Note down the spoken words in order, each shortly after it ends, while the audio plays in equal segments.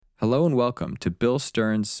Hello and welcome to Bill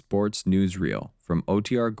Stern's Sports Newsreel from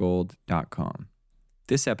OTRGold.com.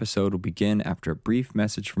 This episode will begin after a brief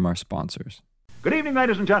message from our sponsors. Good evening,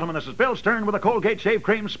 ladies and gentlemen. This is Bill Stern with the Colgate Shave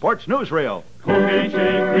Cream Sports Newsreel. Colgate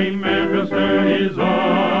Shave Cream and Bill Stern is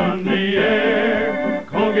on the air.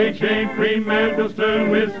 Colgate Shave Cream and Bill Stern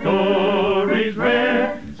with stories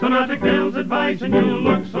rare. So now take Bill's advice and you'll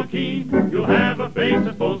look so keen. You'll have a face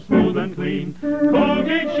that's both smooth and clean.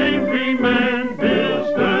 Colgate Shave Cream and Bill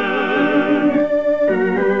Stern.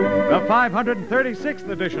 The 536th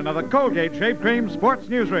edition of the Colgate Shave Cream Sports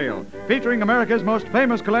Newsreel, featuring America's most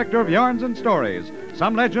famous collector of yarns and stories.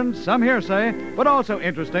 Some legends, some hearsay, but also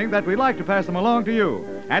interesting that we'd like to pass them along to you.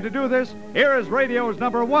 And to do this, here is radio's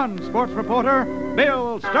 #1 sports reporter,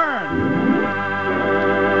 Bill Stern.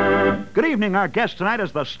 Good evening. Our guest tonight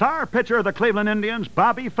is the star pitcher of the Cleveland Indians,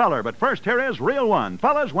 Bobby Feller. But first, here is Reel 1.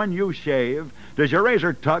 Fellas, when you shave, does your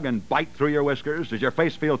razor tug and bite through your whiskers? Does your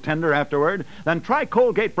face feel tender afterward? Then try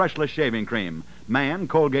Colgate Brushless Shaving Cream. Man,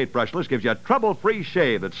 Colgate Brushless gives you a trouble-free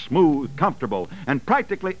shave that's smooth, comfortable, and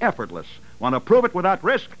practically effortless. Want to prove it without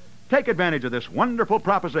risk? Take advantage of this wonderful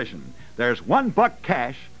proposition. There's $1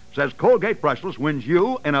 cash, says Colgate Brushless wins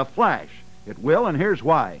you in a flash. It will, and here's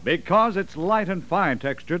why. Because it's light and fine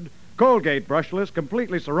textured, Colgate Brushless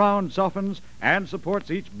completely surrounds, softens, and supports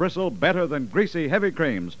each bristle better than greasy, heavy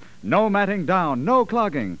creams. No matting down, no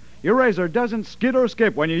clogging. Your razor doesn't skid or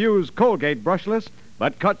skip when you use Colgate Brushless,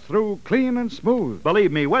 but cuts through clean and smooth.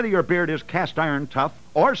 Believe me, whether your beard is cast iron tough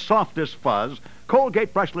or soft as fuzz,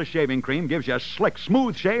 Colgate Brushless Shaving Cream gives you a slick,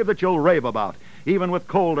 smooth shave that you'll rave about. Even with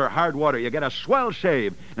cold or hard water, you get a swell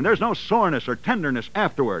shave, and there's no soreness or tenderness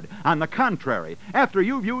afterward. On the contrary, after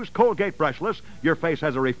you've used Colgate Brushless, your face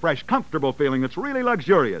has a refreshed, comfortable feeling that's really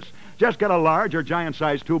luxurious. Just get a large or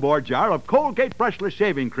giant-sized 2-bore jar of Colgate Brushless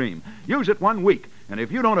Shaving Cream. Use it 1 week, and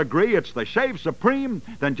if you don't agree it's the Shave Supreme,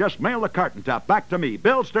 then just mail the carton top back to me,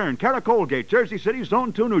 Bill Stern, care of Colgate, Jersey City,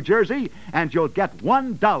 Zone 2, New Jersey, and you'll get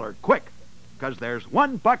 $1 quick, because there's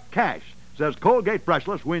 $1 cash. Says Colgate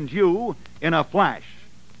Brushless wins you in a flash.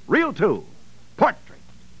 Reel 2, Portrait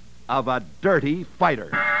of a Dirty Fighter.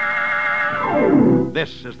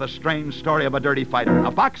 This is the strange story of a dirty fighter, a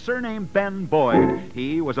boxer named Ben Boyd.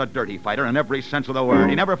 He was a dirty fighter in every sense of the word.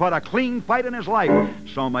 He never fought a clean fight in his life.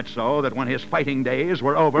 So much so that when his fighting days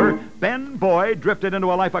were over, Ben Boyd drifted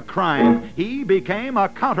into a life of crime. He became a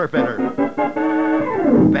counterfeiter.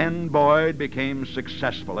 Ben Boyd became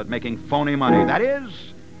successful at making phony money. That is,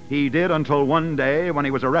 he did until one day when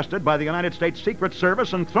he was arrested by the United States Secret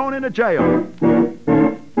Service and thrown into jail.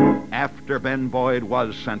 After Ben Boyd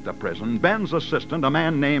was sent to prison, Ben's assistant, a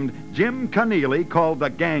man named Jim Keneally, called the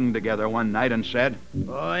gang together one night and said,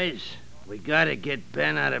 "Boys, we gotta get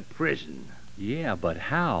Ben out of prison." Yeah, but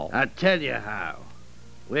how? I'll tell you how.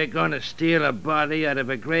 We're gonna steal a body out of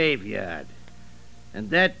a graveyard. And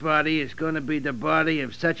that body is gonna be the body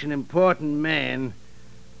of such an important man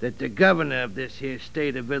that the governor of this here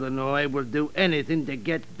state of Illinois will do anything to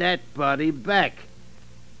get that body back.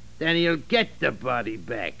 Then he'll get the body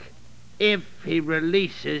back if he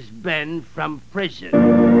releases Ben from prison.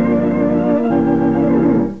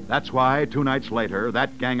 That's why 2 nights later,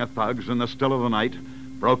 that gang of thugs in the still of the night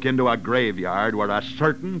broke into a graveyard where a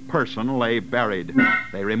certain person lay buried.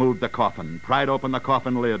 They removed the coffin, pried open the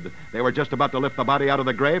coffin lid. They were just about to lift the body out of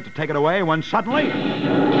the grave to take it away when suddenly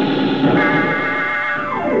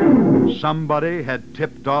somebody had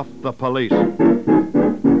tipped off the police.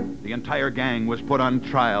 The entire gang was put on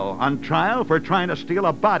trial for trying to steal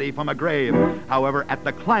a body from a grave. However, at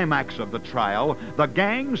the climax of the trial, the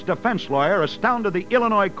gang's defense lawyer astounded the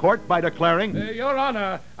Illinois court by declaring, Your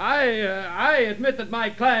Honor, I admit that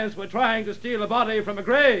my clients were trying to steal a body from a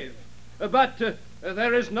grave. But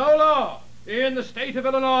there is no law in the state of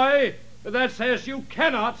Illinois that says you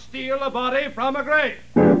cannot steal a body from a grave.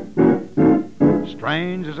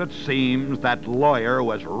 Strange as it seems, that lawyer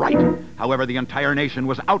was right. However, the entire nation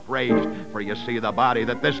was outraged, for you see, the body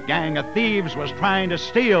that this gang of thieves was trying to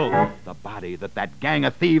steal,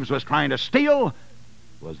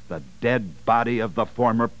 was the dead body of the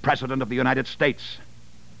former President of the United States,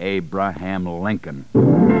 Abraham Lincoln.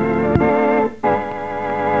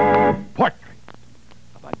 Portrait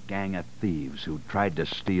of a gang of thieves who tried to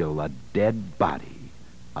steal a dead body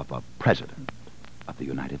of a President of the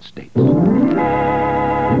United States.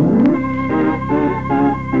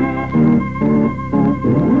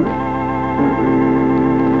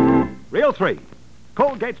 Reel 3,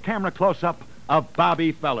 Colgate's camera close-up of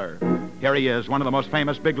Bobby Feller. Here he is, one of the most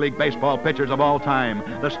famous big league baseball pitchers of all time,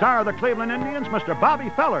 the star of the Cleveland Indians, Mr.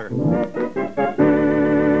 Bobby Feller.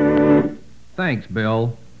 Thanks,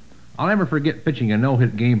 Bill. I'll never forget pitching a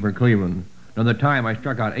no-hit game for Cleveland. nor the time I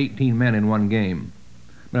struck out 18 men in one game.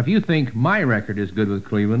 But if you think my record is good with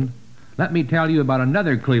Cleveland, let me tell you about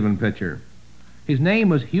another Cleveland pitcher. His name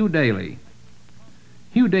was Hugh Daly.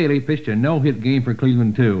 Hugh Daly pitched a no-hit game for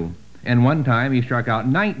Cleveland, too, and one time he struck out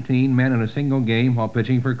 19 men in a single game while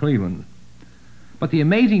pitching for Cleveland. But the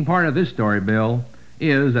amazing part of this story, Bill,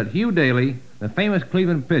 is that Hugh Daly, the famous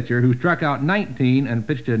Cleveland pitcher who struck out 19 and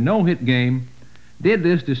pitched a no-hit game, did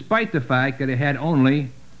this despite the fact that he had only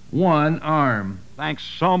one arm. Thanks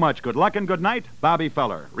so much. Good luck and good night, Bobby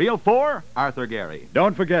Feller. Reel 4, Arthur Gary.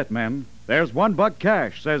 Don't forget, men, there's $1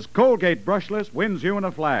 cash, says Colgate Brushless wins you in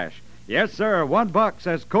a flash. Yes, sir, $1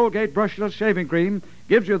 says Colgate Brushless Shaving Cream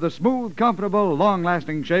gives you the smooth, comfortable,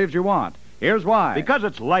 long-lasting shaves you want. Here's why. Because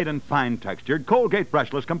it's light and fine-textured, Colgate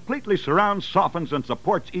Brushless completely surrounds, softens, and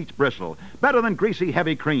supports each bristle. Better than greasy,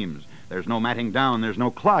 heavy creams. There's no matting down, there's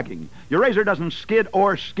no clogging. Your razor doesn't skid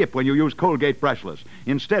or skip when you use Colgate Brushless.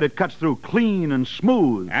 Instead, it cuts through clean and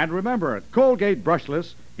smooth. And remember, Colgate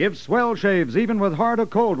Brushless gives swell shaves even with hard or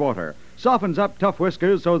cold water. Softens up tough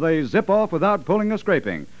whiskers so they zip off without pulling or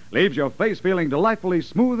scraping. Leaves your face feeling delightfully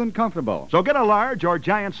smooth and comfortable. So get a large or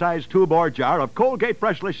giant-sized tube or jar of Colgate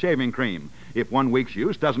Brushless Shaving Cream. If 1 week's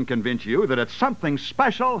use doesn't convince you that it's something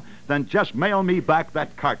special, then just mail me back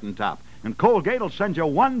that carton top. And Colgate will send you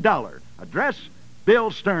 $1. Address,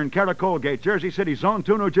 Bill Stern, care of Colgate, Jersey City, Zone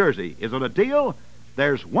 2, New Jersey. Is it a deal?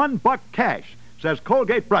 There's $1 cash. Says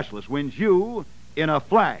Colgate Brushless wins you in a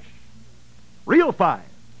flash. Reel 5,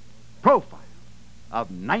 profile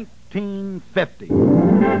of 1950.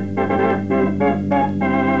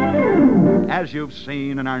 As you've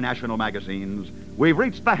seen in our national magazines, we've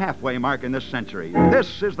reached the halfway mark in this century.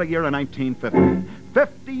 This is the year of 1950.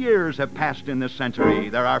 50 years have passed in this century.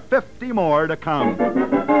 There are 50 more to come.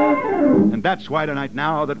 And that's why tonight,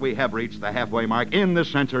 now that we have reached the halfway mark in this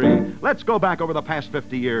century, let's go back over the past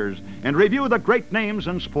 50 years and review the great names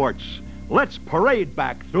in sports. Let's parade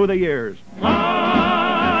back through the years.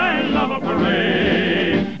 I love a parade.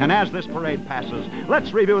 And as this parade passes,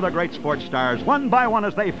 let's review the great sports stars one by one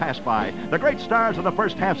as they pass by. The great stars of the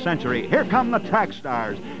first half century. Here come the track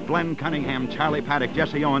stars. Glenn Cunningham, Charlie Paddock,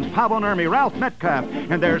 Jesse Owens, Pablo Nurmi, Ralph Metcalf.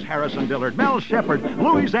 And there's Harrison Dillard, Mel Shepard,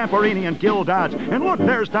 Louis Zamperini, and Gil Dodds. And look,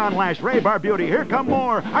 there's Don Lash, Ray Barbuti. Here come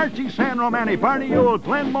more. Archie San Romani, Barney Ewell,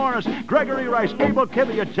 Glenn Morris, Gregory Rice, Abel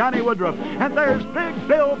Kivia, Johnny Woodruff. And there's Big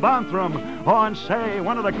Bill Bonthram. Oh, and say,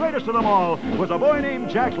 one of the greatest of them all was a boy named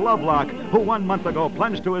Jack Lovelock, who 1 month ago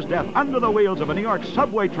plunged to his death under the wheels of a New York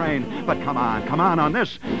subway train. But come on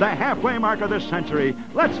this, the halfway mark of this century.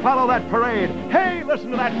 Let's follow that parade. Hey,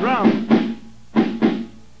 listen to that drum.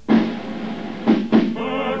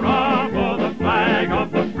 Hurrah for the flag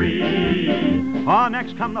of the free. Oh,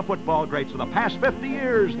 next come the football greats of the past 50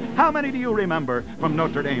 years. How many do you remember? From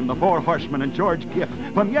Notre Dame, the Four Horsemen and George Giff.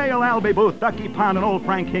 From Yale, Albie Booth, Ducky Pond, and old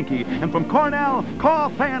Frank Hinkey. And from Cornell, Caw,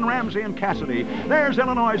 Fan, Ramsey, and Cassidy. There's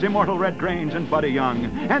Illinois' immortal Red Grange and Buddy Young.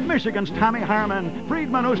 And Michigan's Tommy Harmon,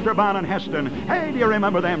 Friedman, Oosterbahn, and Heston. Hey, do you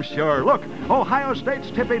remember them? Sure. Look, Ohio State's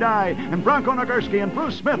Tippy Dye, and Bronco Nagurski, and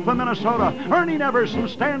Bruce Smith from Minnesota. Ernie Nevers from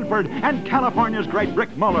Stanford, and California's great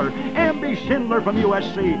Rick Muller. Amby Schindler from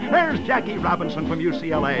USC. There's Jackie Robinson from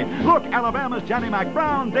UCLA. Look, Alabama's Johnny Mac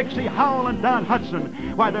Brown, Dixie Howell, and Don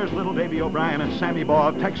Hudson. Why, there's little Davy O'Brien and Sammy Baugh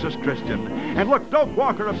of Texas Christian. And look, Doak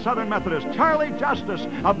Walker of Southern Methodist, Charlie Justice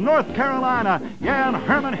of North Carolina, yeah, and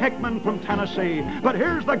Herman Hickman from Tennessee. But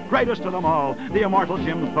here's the greatest of them all, the immortal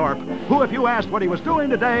Jim Thorpe, who, if you asked what he was doing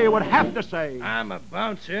today, would have to say, I'm a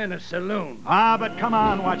bouncer in a saloon. Ah, but come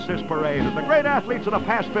on, watch this parade. As the great athletes of the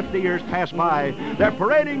past 50 years pass by, they're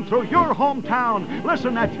parading through your hometown.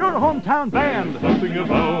 Listen, that's your hometown band. Something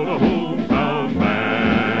about a hometown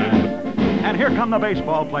band. And here come the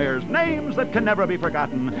baseball players, names that can never be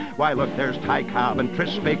forgotten. Why, look, there's Ty Cobb and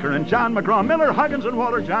Tris Baker and John McGraw, Miller Huggins and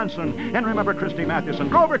Walter Johnson. And remember Christy Mathewson,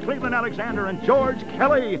 Grover Cleveland Alexander, and George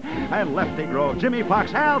Kelly. And Lefty Grove, Jimmy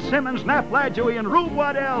Fox, Al Simmons, Nap Ladjui, and Rube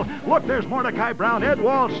Waddell. Look, there's Mordecai Brown, Ed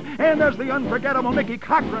Walsh. And there's the unforgettable Mickey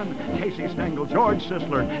Cochran, Casey Stengel, George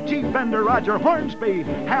Sisler, Chief Bender, Roger Hornsby,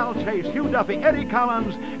 Hal Chase, Hugh Duffy, Eddie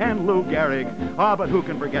Collins, and Lou Gehrig. Ah, but who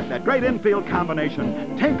can forget that great infield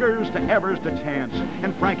combination? Tinkers to Evers to Chance,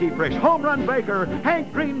 and Frankie Frisch, Home Run Baker,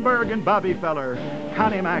 Hank Greenberg, and Bobby Feller,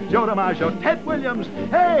 Connie Mack, Joe DiMaggio, Ted Williams.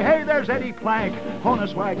 Hey, there's Eddie Plank,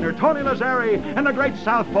 Honus Wagner, Tony Lazzari, and the great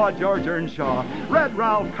southpaw George Earnshaw, Red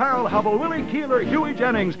Ralph, Carl Hubble, Willie Keeler, Huey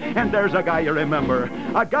Jennings, and there's a guy you remember,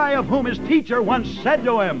 a guy of whom his teacher once said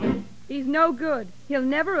to him, he's no good. He'll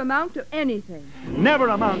never amount to anything. Never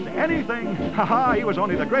amount to anything? Ha-ha, he was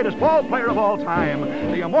only the greatest ball player of all time,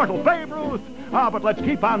 the immortal Babe Ruth. Ah, but let's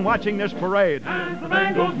keep on watching this parade. As the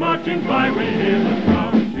band goes marching by, we hear the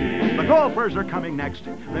drum cheer. The golfers are coming next.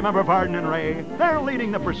 Remember Varden and Ray? They're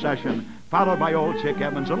leading the procession, followed by old Chick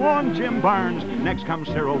Evans and long Jim Barnes. Next comes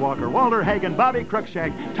Cyril Walker, Walter Hagen, Bobby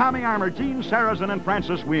Cruikshank, Tommy Armour, Gene Sarrazin, and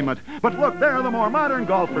Francis Wemut. But look, there are the more modern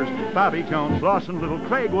golfers. Bobby Jones, Lawson Little,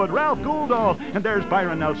 Craig Wood, Ralph Gouldall, and there's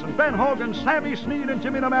Byron Nelson, Ben Hogan, Sammy Sneed, and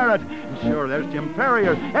Jimmy DeMeritt. And sure, there's Jim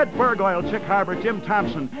Ferrier, Ed Burgoyle, Chick Harbor, Jim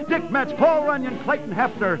Thompson, Dick Metz, Paul Runyon, Clayton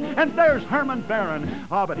Hefner, and there's Herman Barron.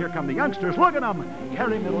 Oh, but here come the youngsters. Look at them.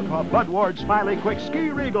 Kerry Middlecoff, Bud Ward, Smiley Quick, Ski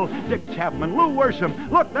Regal, Dick Chapman, Lou Worsham.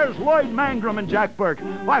 Look, there's Lloyd Mangrum and Jack Burke.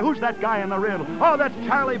 Why, who's that guy in the rear? Oh, that's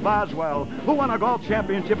Charlie Boswell, who won a golf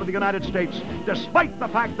championship of the United States, despite the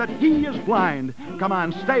fact that he is blind. Come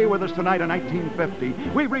on, stay with us tonight in 1950.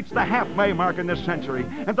 We've reached the halfway mark in this century,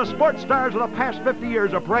 and the sports stars of the past 50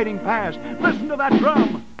 years are parading past. Listen to that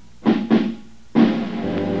drum.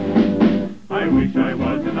 I wish I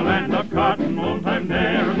was in the land of cotton, old time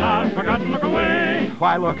there and not forgotten. Look away.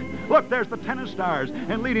 Why, look, there's the tennis stars,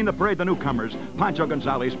 and leading the parade, the newcomers. Pancho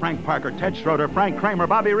Gonzalez, Frank Parker, Ted Schroeder, Frank Kramer,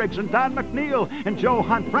 Bobby Riggs, and Don McNeil, and Joe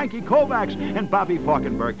Hunt, Frankie Kovacs, and Bobby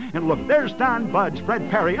Falkenberg. And look, there's Don Budge, Fred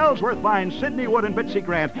Perry, Ellsworth Vines, Sidney Wood, and Bitsy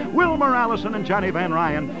Grant, Wilmer Allison, and Johnny Van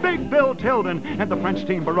Ryan, Big Bill Tilden, and the French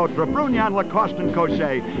team, Barotra, Brugnon, Lacoste, and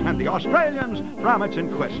Cochet, and the Australians, Bromwich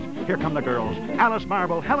and Quist. Here come the girls. Alice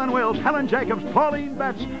Marble, Helen Wills, Helen Jacobs, Pauline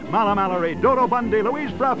Betts, Mala Mallory, Dodo Bundy,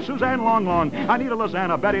 Louise Bruff, Suzanne Longlong, Anita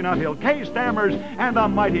Lozana, Betty Nuthill, Kay Stammers, and the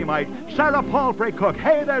Mighty Mite, Sarah Palfrey Cook.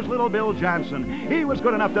 Hey, there's Little Bill Johnson. He was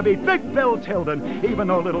good enough to beat Big Bill Tilden, even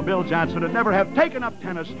though Little Bill Johnson would never have taken up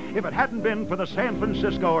tennis if it hadn't been for the San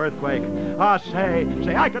Francisco earthquake. Ah, say,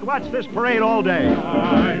 I could watch this parade all day.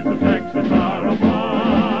 Eyes of Texas are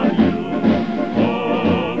upon you,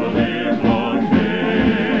 all the livelong day.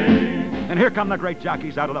 And here come the great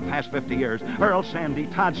jockeys out of the past 50 years. Earl Sandy,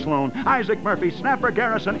 Todd Sloan, Isaac Murphy, Snapper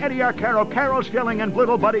Garrison, Eddie Arcaro, Carol Schilling, and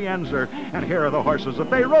little Buddy Enzer. And here are the horses that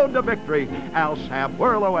they rode to victory. Al Sapp,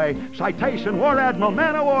 Whirl Away, Citation, War Admiral,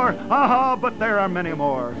 Man o' War. Ah, but there are many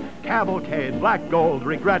more. Cavalcade, Black Gold,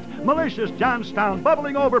 Regret, Malicious, Johnstown,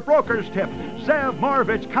 Bubbling Over, Broker's Tip, Zev,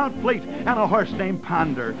 Morvich, Count Fleet, and a horse named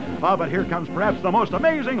Ponder. Ah, but here comes perhaps the most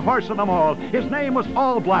amazing horse of them all. His name was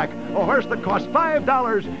All Black, a horse that cost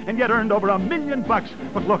 $5 and yet earned over $1 million.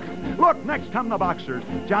 But look, next come the boxers.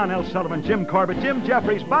 John L. Sullivan, Jim Corbett, Jim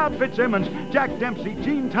Jeffries, Bob Fitzsimmons, Jack Dempsey,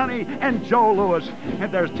 Gene Tunney, and Joe Lewis.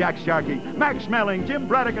 And there's Jack Sharkey, Max Melling, Jim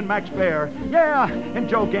Braddock, and Max Baer. Yeah, and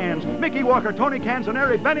Joe Gans, Mickey Walker, Tony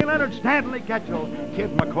Canzoneri, Benny Leonard, Stanley Ketchel,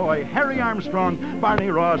 Kid McCoy, Harry Armstrong, Barney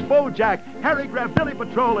Ross, Bo Jack, Harry Graff, Billy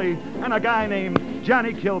Petroli, and a guy named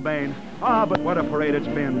Johnny Kilbane. Ah, but what a parade it's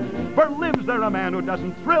been. For lives there a man who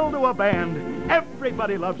doesn't thrill to a band.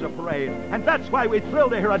 Everybody loves a parade, and that's why we thrill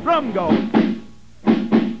to hear a drum go.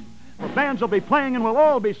 For bands will be playing and we'll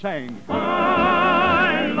all be saying,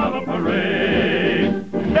 I love a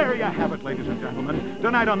parade. There you have it, ladies and gentlemen.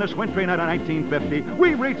 Tonight on this wintry night of 1950,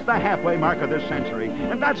 we reached the halfway mark of this century.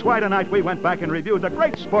 And that's why tonight we went back and reviewed the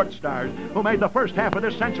great sports stars who made the first half of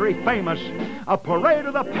this century famous. A parade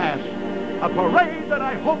of the past. A parade that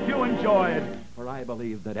I hope you enjoyed, for I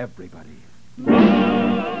believe that everybody.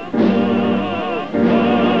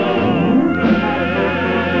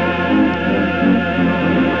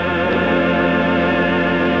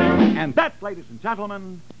 And that, ladies and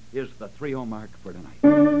gentlemen, is the 3-0 mark for tonight.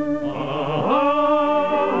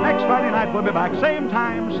 Next Friday night, we'll be back, same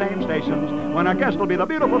time, same stations, when our guest will be the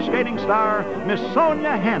beautiful skating star, Miss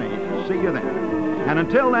Sonia Hannay. See you then. And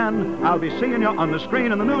until then, I'll be seeing you on the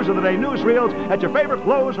screen in the News of the Day newsreels at your favorite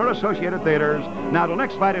Lowe's or Associated Theaters. Now, till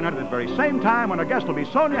next Friday night at the very same time, when our guest will be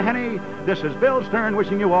Sonia Hannay, this is Bill Stern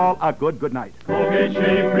wishing you all a good night. Colgate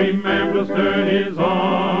Shave Cream and Bill Stern is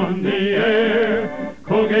on the air.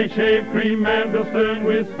 Colgate Shave Cream and Bill Stern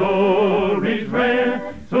with stories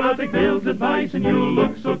rare. So now take Bill's advice and you'll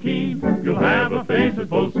look so keen. You'll have a face that's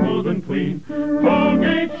both smooth and clean.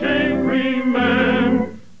 Colgate Shave Cream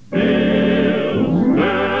and Bill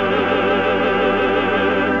Stern.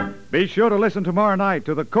 Be sure to listen tomorrow night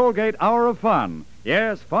to the Colgate Hour of Fun.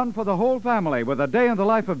 Yes, fun for the whole family with a day in the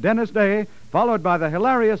life of Dennis Day, followed by the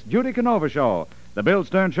hilarious Judy Canova Show. The Bill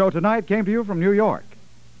Stern Show tonight came to you from New York.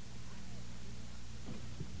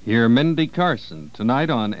 Hear Mindy Carson tonight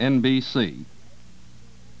on NBC.